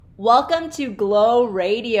Welcome to Glow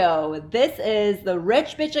Radio. This is the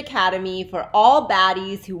Rich Bitch Academy for all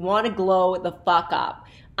baddies who want to glow the fuck up.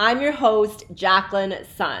 I'm your host, Jacqueline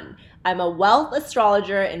Sun. I'm a wealth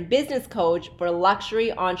astrologer and business coach for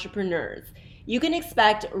luxury entrepreneurs. You can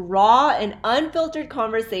expect raw and unfiltered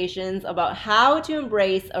conversations about how to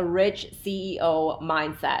embrace a rich CEO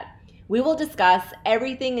mindset. We will discuss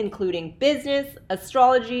everything including business,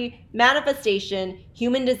 astrology, manifestation,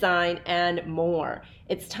 human design, and more.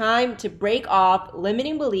 It's time to break off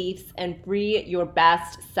limiting beliefs and free your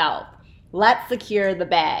best self. Let's secure the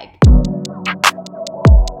bag.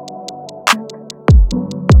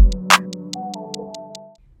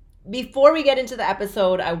 Before we get into the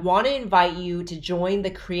episode, I want to invite you to join the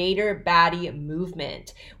Creator Baddie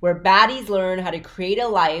movement, where baddies learn how to create a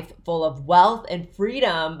life full of wealth and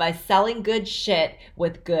freedom by selling good shit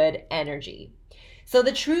with good energy. So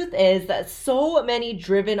the truth is that so many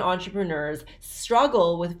driven entrepreneurs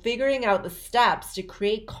struggle with figuring out the steps to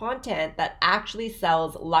create content that actually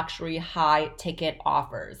sells luxury high ticket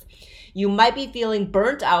offers. You might be feeling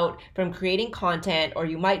burnt out from creating content, or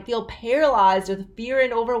you might feel paralyzed with fear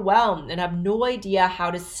and overwhelmed and have no idea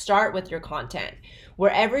how to start with your content.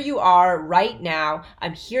 Wherever you are right now,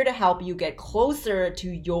 I'm here to help you get closer to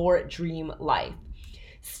your dream life.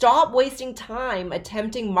 Stop wasting time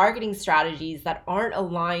attempting marketing strategies that aren't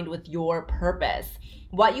aligned with your purpose.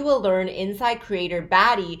 What you will learn inside Creator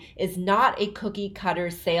Baddie is not a cookie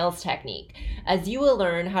cutter sales technique, as you will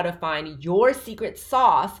learn how to find your secret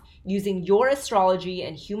sauce using your astrology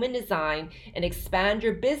and human design and expand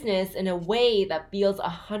your business in a way that feels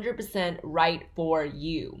 100% right for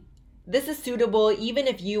you. This is suitable even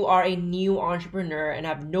if you are a new entrepreneur and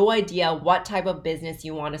have no idea what type of business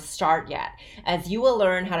you want to start yet, as you will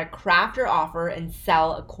learn how to craft your offer and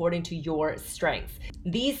sell according to your strengths.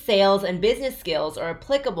 These sales and business skills are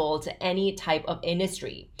applicable to any type of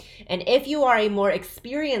industry. And if you are a more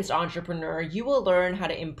experienced entrepreneur, you will learn how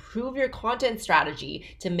to improve your content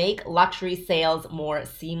strategy to make luxury sales more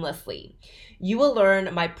seamlessly. You will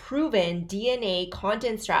learn my proven DNA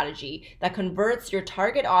content strategy that converts your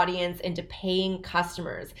target audience into paying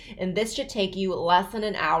customers, and this should take you less than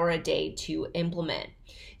an hour a day to implement.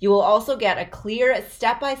 You will also get a clear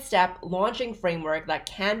step-by-step launching framework that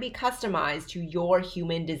can be customized to your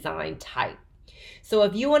human design type. So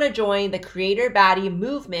if you want to join the Creator Baddie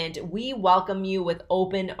movement, we welcome you with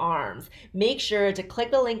open arms. Make sure to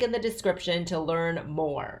click the link in the description to learn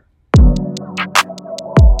more.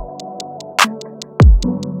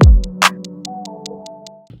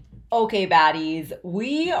 Okay, baddies,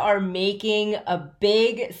 we are making a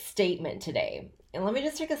big statement today. And let me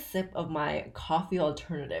just take a sip of my coffee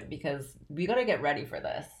alternative because we gotta get ready for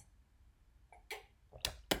this.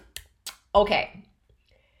 Okay,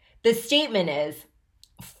 the statement is,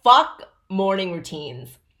 fuck morning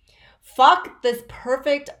routines. Fuck this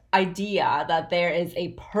perfect idea that there is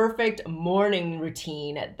a perfect morning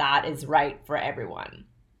routine that is right for everyone.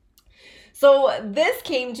 So this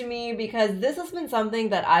came to me because this has been something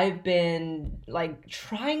that I've been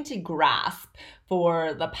trying to grasp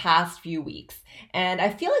for the past few weeks. And I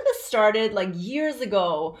feel like this started years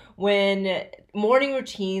ago when morning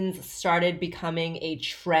routines started becoming a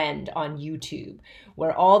trend on YouTube,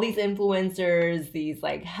 where all these influencers, these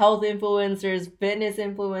health influencers, fitness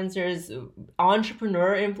influencers,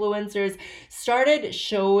 entrepreneur influencers started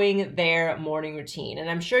showing their morning routine. And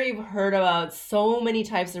I'm sure you've heard about so many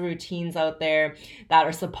types of routines out there that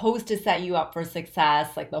are supposed to set you up for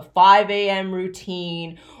success, like the 5 a.m.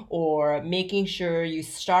 routine, or making sure you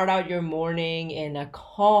start out your morning in a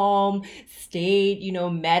calm state,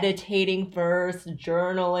 meditating first,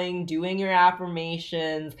 journaling, doing your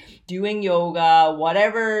affirmations, doing yoga,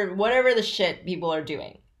 whatever the shit people are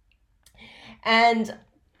doing. And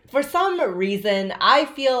for some reason, I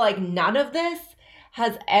feel like none of this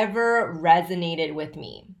has ever resonated with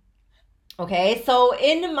me. Okay, so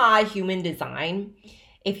in my human design,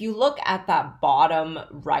 if you look at that bottom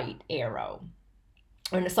right arrow,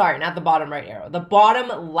 sorry, not the bottom right arrow, the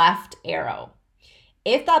bottom left arrow.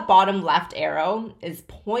 If that bottom left arrow is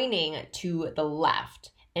pointing to the left,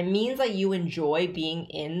 it means that you enjoy being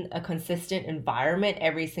in a consistent environment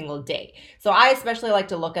every single day. So I especially like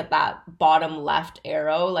to look at that bottom left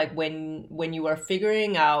arrow, when you are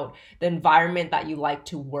figuring out the environment that you like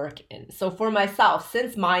to work in. So for myself,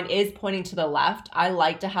 since mine is pointing to the left, I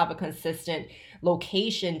like to have a consistent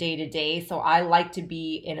location day to day. So I like to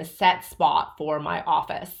be in a set spot for my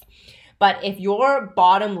office. But if your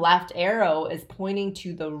bottom left arrow is pointing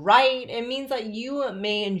to the right, it means that you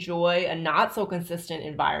may enjoy a not so consistent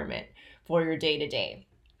environment for your day to day.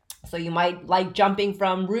 So you might like jumping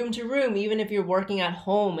from room to room, even if you're working at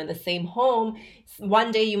home in the same home.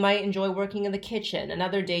 One day you might enjoy working in the kitchen.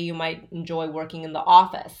 Another day you might enjoy working in the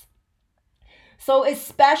office. So,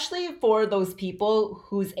 especially for those people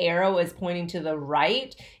whose arrow is pointing to the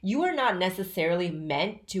right, you are not necessarily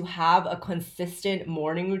meant to have a consistent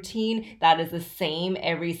morning routine that is the same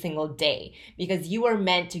every single day, because you are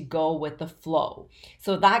meant to go with the flow.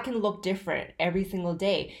 So, that can look different every single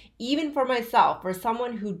day. Even for myself, for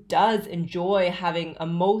someone who does enjoy having a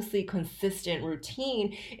mostly consistent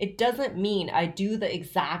routine, it doesn't mean I do the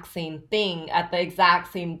exact same thing at the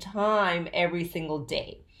exact same time every single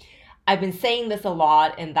day. I've been saying this a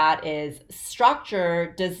lot, and that is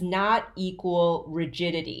structure does not equal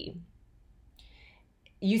rigidity.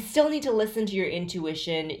 You still need to listen to your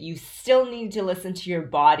intuition. You still need to listen to your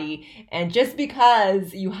body. And just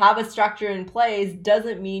because you have a structure in place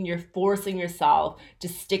doesn't mean you're forcing yourself to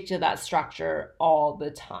stick to that structure all the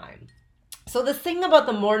time. So this thing about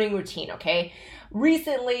the morning routine, okay?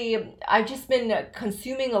 Recently, I've just been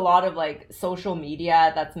consuming a lot of like social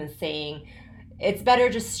media that's been saying, it's better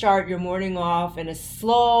to start your morning off in a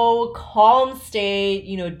slow, calm state,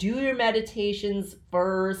 do your meditations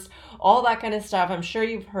first, all that kind of stuff. I'm sure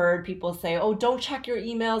you've heard people say, oh, don't check your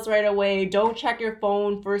emails right away. Don't check your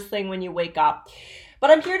phone first thing when you wake up. But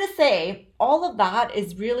I'm here to say all of that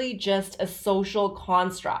is really just a social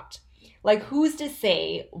construct. Like, who's to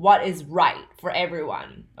say what is right for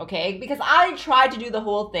everyone, okay? Because I tried to do the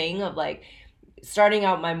whole thing of like, starting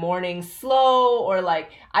out my morning slow, or like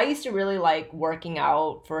I used to really like working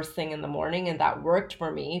out first thing in the morning, and that worked for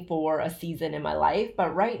me for a season in my life.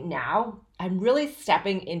 But right now, I'm really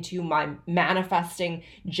stepping into my manifesting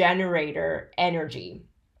generator energy.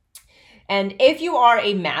 And if you are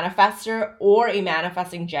a manifester or a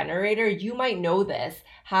manifesting generator, you might know this,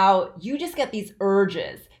 how you just get these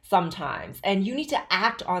urges sometimes, and you need to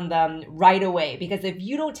act on them right away. Because if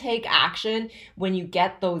you don't take action when you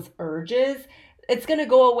get those urges, it's going to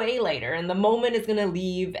go away later, and the moment is going to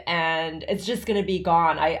leave, and it's just going to be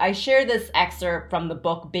gone. I share this excerpt from the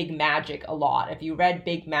book Big Magic a lot. If you read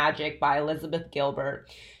Big Magic by Elizabeth Gilbert,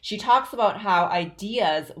 she talks about how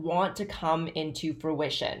ideas want to come into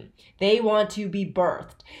fruition. They want to be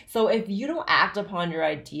birthed. So if you don't act upon your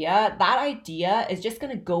idea, that idea is just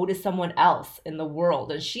going to go to someone else in the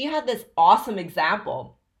world. And she had this awesome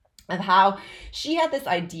example of how she had this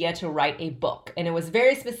idea to write a book, and it was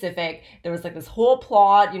very specific. There was like this whole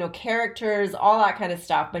plot, characters, all that kind of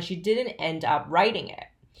stuff, but she didn't end up writing it.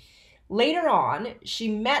 Later on, she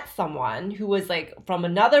met someone who was like from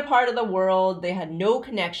another part of the world. They had no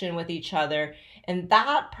connection with each other, and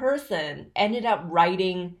that person ended up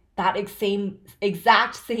writing that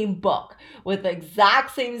exact same book with the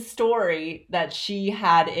exact same story that she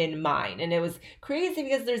had in mind. And it was crazy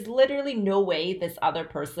because there's literally no way this other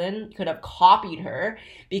person could have copied her,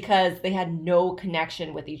 because they had no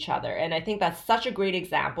connection with each other. And I think that's such a great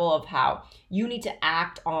example of how you need to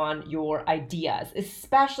act on your ideas,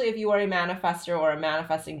 especially if you are a manifestor or a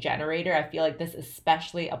manifesting generator. I feel like this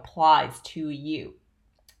especially applies to you.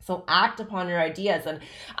 So act upon your ideas. And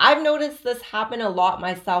I've noticed this happen a lot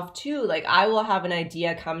myself too. Like, I will have an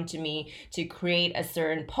idea come to me to create a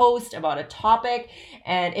certain post about a topic.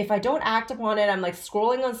 And if I don't act upon it, I'm like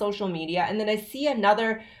scrolling on social media, and then I see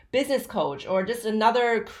another business coach or just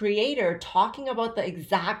another creator talking about the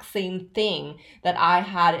exact same thing that I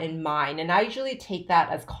had in mind. And I usually take that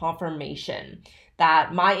as confirmation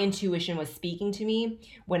that my intuition was speaking to me.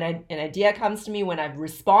 When an idea comes to me, when I've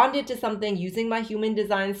responded to something using my human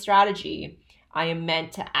design strategy, I am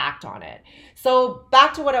meant to act on it. So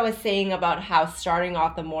back to what I was saying about how starting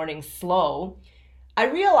off the morning slow, I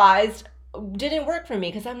realized didn't work for me,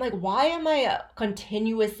 because I'm like, why am I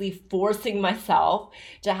continuously forcing myself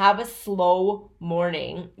to have a slow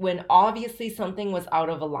morning when obviously something was out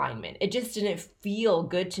of alignment? It just didn't feel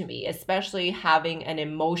good to me, especially having an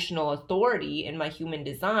emotional authority in my human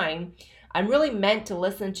design. I'm really meant to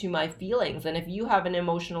listen to my feelings. And if you have an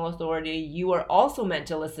emotional authority, you are also meant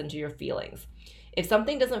to listen to your feelings. If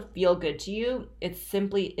something doesn't feel good to you, it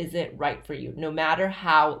simply isn't right for you, no matter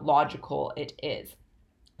how logical it is.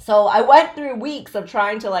 So I went through weeks of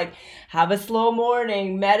trying to like have a slow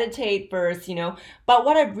morning, meditate first, But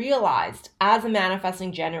what I realized as a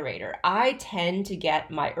manifesting generator, I tend to get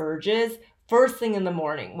my urges first thing in the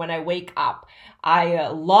morning when I wake up. I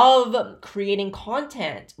love creating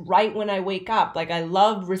content right when I wake up. Like, I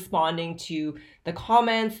love responding to the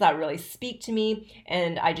comments that really speak to me,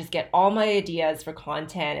 and I just get all my ideas for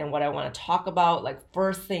content and what I want to talk about like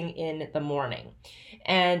first thing in the morning.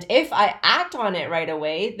 And if I act on it right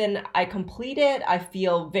away, then I complete it, I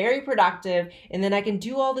feel very productive, and then I can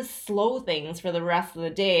do all the slow things for the rest of the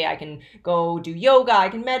day. I can go do yoga, I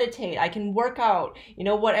can meditate, I can work out,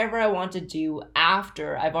 whatever I want to do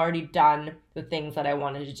after I've already done the things that I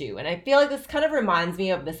wanted to do. And I feel like this kind of reminds me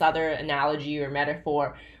of this other analogy or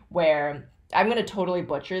metaphor where I'm going to totally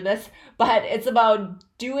butcher this, but it's about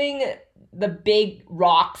doing the big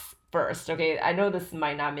rocks first. Okay, I know this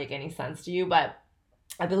might not make any sense to you, but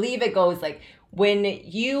I believe it goes like when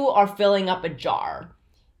you are filling up a jar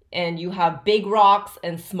and you have big rocks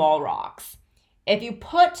and small rocks. If you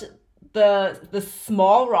put the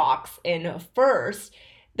small rocks in first,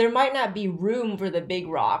 there might not be room for the big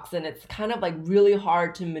rocks, and it's kind of like really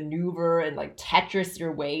hard to maneuver and like Tetris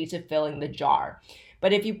your way to filling the jar.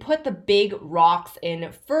 But if you put the big rocks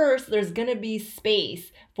in first, there's going to be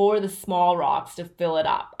space for the small rocks to fill it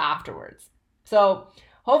up afterwards. So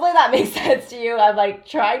hopefully that makes sense to you. I'm like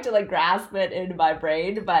trying to like grasp it in my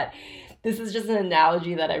brain, but this is just an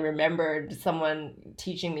analogy that I remembered someone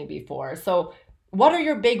teaching me before. So what are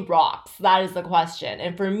your big rocks? That is the question.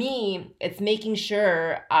 And for me, it's making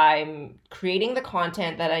sure I'm creating the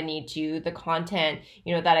content that I need to, the content,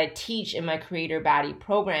 that I teach in my Creator Baddie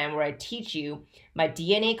program, where I teach you my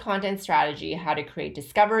DNA content strategy, how to create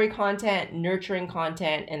discovery content, nurturing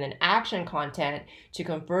content, and then action content to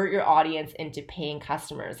convert your audience into paying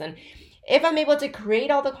customers. And if I'm able to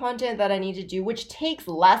create all the content that I need to do, which takes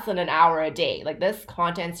less than an hour a day, like this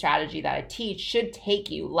content strategy that I teach should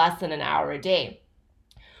take you less than an hour a day.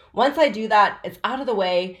 Once I do that, it's out of the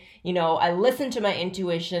way. I listen to my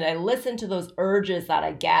intuition. I listen to those urges that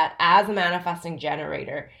I get as a manifesting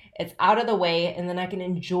generator. It's out of the way, and then I can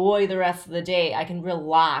enjoy the rest of the day. I can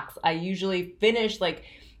relax. I usually finish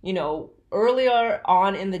earlier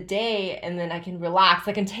on in the day, and then I can relax.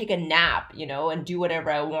 I can take a nap, and do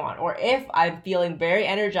whatever I want. Or if I'm feeling very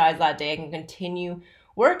energized that day, I can continue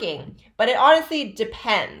working. But it honestly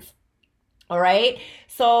depends. All right.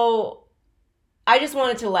 So I just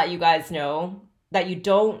wanted to let you guys know that you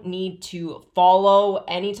don't need to follow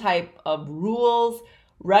any type of rules,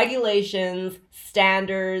 regulations,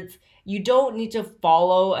 standards. You don't need to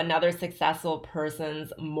follow another successful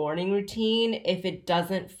person's morning routine if it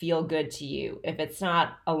doesn't feel good to you, if it's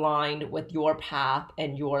not aligned with your path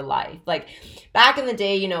and your life. Like back in the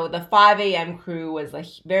day, the 5 a.m. crew was a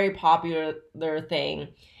very popular thing.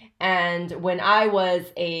 And when I was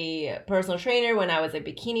a personal trainer, when I was a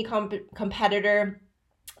bikini competitor,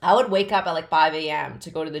 I would wake up at like 5 a.m.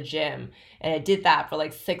 to go to the gym. And I did that for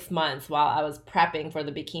like 6 months while I was prepping for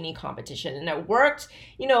the bikini competition. And it worked,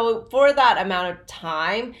 for that amount of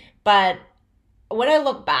time. But when I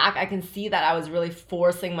look back, I can see that I was really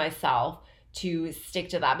forcing myself to stick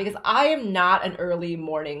to that because I am not an early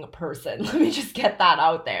morning person. Let me just get that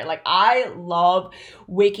out there. Like, I love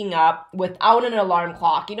waking up without an alarm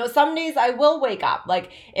clock. Some days I will wake up.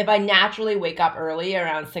 Like, if I naturally wake up early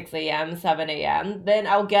around 6 a.m., 7 a.m., then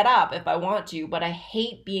I'll get up if I want to. But I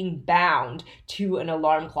hate being bound to an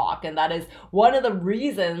alarm clock. And that is one of the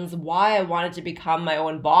reasons why I wanted to become my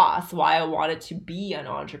own boss, why I wanted to be an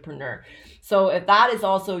entrepreneur. So if that is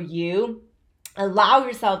also you, allow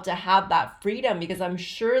yourself to have that freedom, because I'm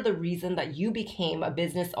sure the reason that you became a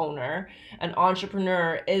business owner, an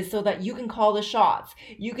entrepreneur, is so that you can call the shots.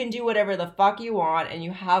 You can do whatever the fuck you want, and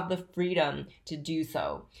you have the freedom to do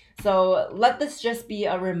so. So let this just be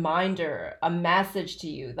a reminder, a message to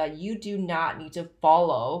you that you do not need to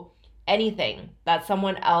follow anything that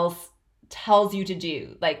someone else tells you to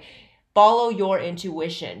do. Like, follow your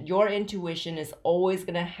intuition. Your intuition is always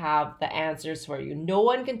going to have the answers for you. No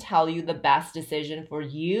one can tell you the best decision for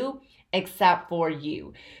you except for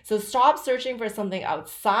you. So stop searching for something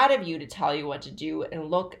outside of you to tell you what to do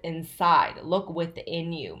and look inside, look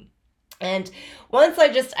within you. And once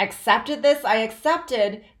I just accepted this, I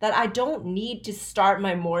accepted that I don't need to start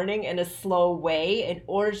my morning in a slow way in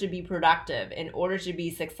order to be productive, in order to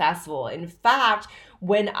be successful. In fact,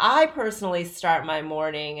 when I personally start my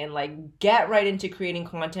morning and like get right into creating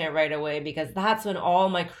content right away, because that's when all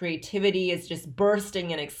my creativity is just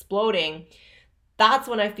bursting and exploding, that's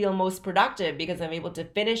when I feel most productive, because I'm able to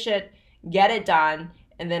finish it, get it done,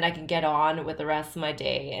 and then I can get on with the rest of my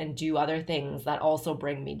day and do other things that also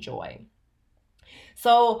bring me joy.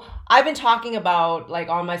 So I've been talking about, like,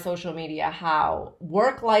 on my social media, how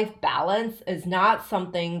work-life balance is not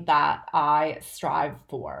something that I strive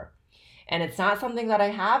for. And it's not something that I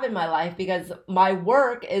have in my life because my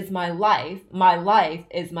work is my life. My life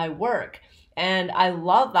is my work. And I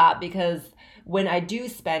love that because when I do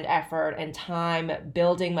spend effort and time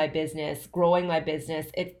building my business, growing my business,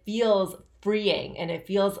 it feels freeing and it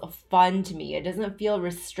feels fun to me. It doesn't feel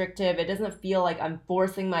restrictive. It doesn't feel like I'm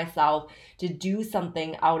forcing myself to do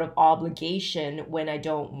something out of obligation when I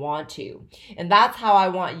don't want to. And that's how I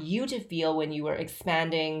want you to feel when you are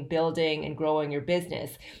expanding, building, and growing your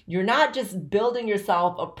business. You're not just building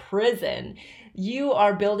yourself a prison, you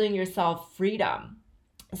are building yourself freedom.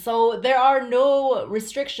 So there are no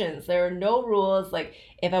restrictions. There are no rules. Like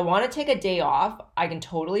if I want to take a day off, I can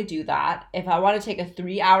totally do that. If I want to take a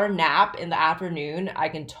 3-hour nap in the afternoon, I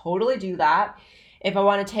can totally do that. If I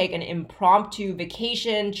want to take an impromptu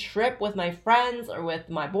vacation trip with my friends or with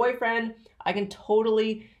my boyfriend, I can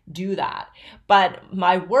totally do that. But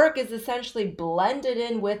my work is essentially blended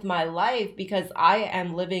in with my life because I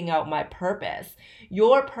am living out my purpose.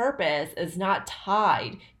 Your purpose is not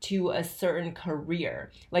tied to a certain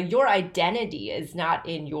career. Like your identity is not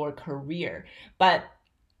in your career, but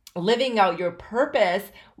living out your purpose,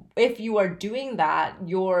 if you are doing that,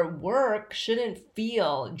 your work shouldn't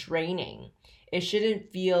feel draining. It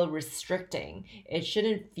shouldn't feel restricting. It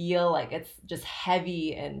shouldn't feel like it's just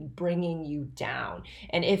heavy and bringing you down.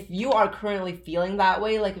 And if you are currently feeling that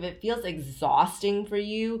way, like if it feels exhausting for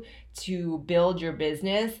you to build your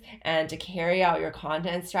business and to carry out your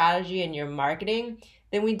content strategy and your marketing,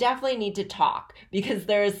 then we definitely need to talk because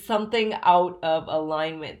there is something out of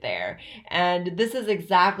alignment there. And this is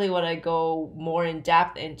exactly what I go more in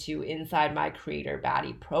depth into inside my Creator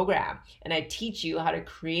Baddie program. And I teach you how to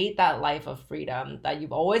create that life of freedom that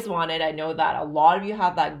you've always wanted. I know that a lot of you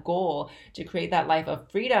have that goal to create that life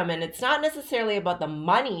of freedom. And it's not necessarily about the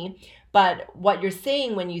money, but what you're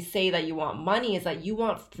saying when you say that you want money is that you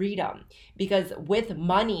want freedom, because with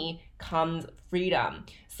money comes freedom.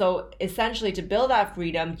 So essentially, to build that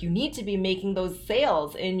freedom, you need to be making those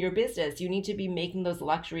sales in your business. You need to be making those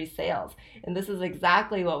luxury sales. And this is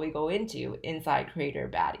exactly what we go into inside Creator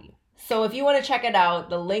Baddie. So if you want to check it out,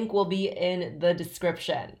 the link will be in the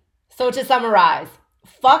description. So to summarize,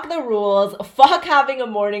 fuck the rules, fuck having a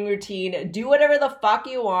morning routine, do whatever the fuck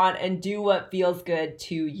you want and do what feels good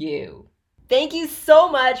to you. Thank you so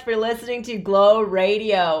much for listening to Glow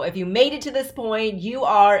Radio. If you made it to this point, you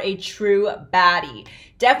are a true baddie.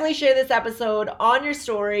 Definitely share this episode on your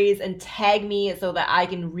stories and tag me so that I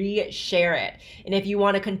can re-share it. And if you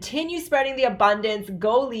want to continue spreading the abundance,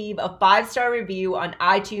 go leave a 5-star review on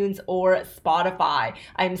iTunes or Spotify.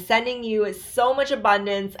 I'm sending you so much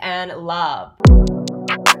abundance and love.